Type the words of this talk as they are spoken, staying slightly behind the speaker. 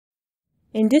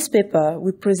In this paper,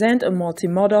 we present a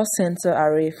multimodal sensor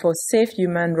array for safe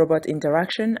human-robot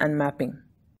interaction and mapping.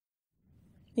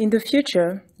 In the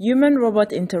future,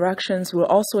 human-robot interactions will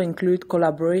also include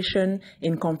collaboration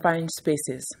in confined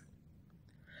spaces.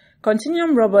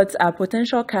 Continuum robots are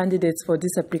potential candidates for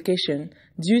this application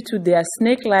due to their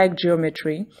snake-like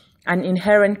geometry and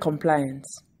inherent compliance.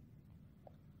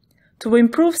 To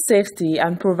improve safety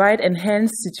and provide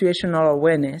enhanced situational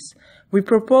awareness, we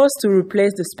propose to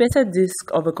replace the spacer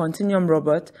disk of a continuum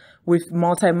robot with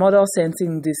multimodal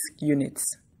sensing disk units.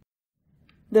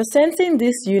 The sensing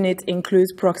disk unit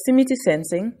includes proximity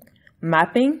sensing,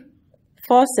 mapping,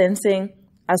 force sensing,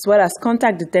 as well as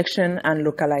contact detection and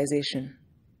localization.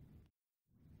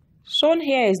 Shown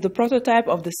here is the prototype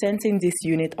of the sensing disk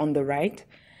unit on the right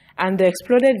and the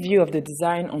exploded view of the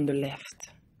design on the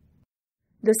left.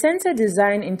 The sensor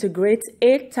design integrates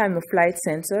 8 time-of-flight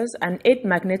sensors and 8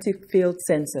 magnetic field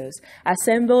sensors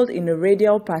assembled in a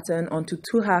radial pattern onto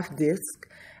 2 half disks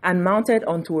and mounted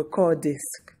onto a core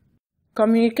disk.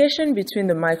 Communication between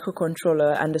the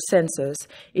microcontroller and the sensors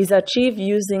is achieved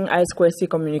using I2C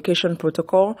communication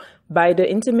protocol by the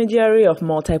intermediary of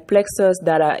multiplexers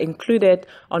that are included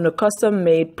on a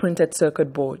custom-made printed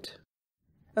circuit board.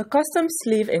 A custom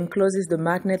sleeve encloses the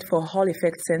magnet for Hall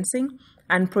effect sensing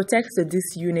and protects the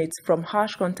disk units from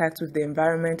harsh contact with the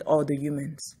environment or the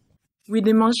humans. We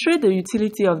demonstrate the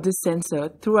utility of this sensor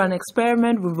through an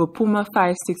experiment with a Puma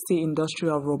 560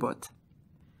 industrial robot.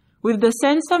 With the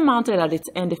sensor mounted at its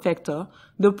end effector,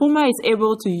 the Puma is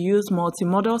able to use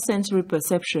multimodal sensory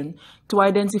perception to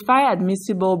identify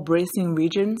admissible bracing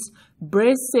regions,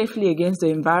 brace safely against the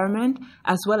environment,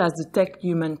 as well as detect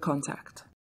human contact.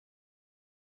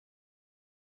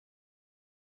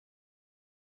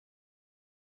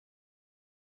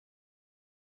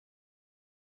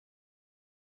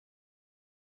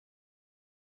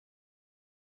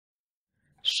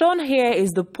 Shown here is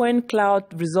the point cloud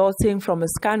resulting from a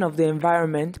scan of the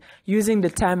environment using the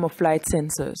time-of-flight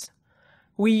sensors.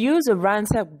 We use a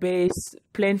ransack-based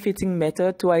plane-fitting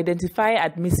method to identify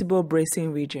admissible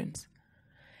bracing regions.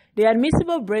 The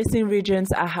admissible bracing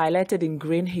regions are highlighted in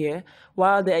green here,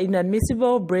 while the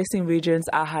inadmissible bracing regions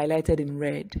are highlighted in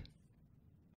red.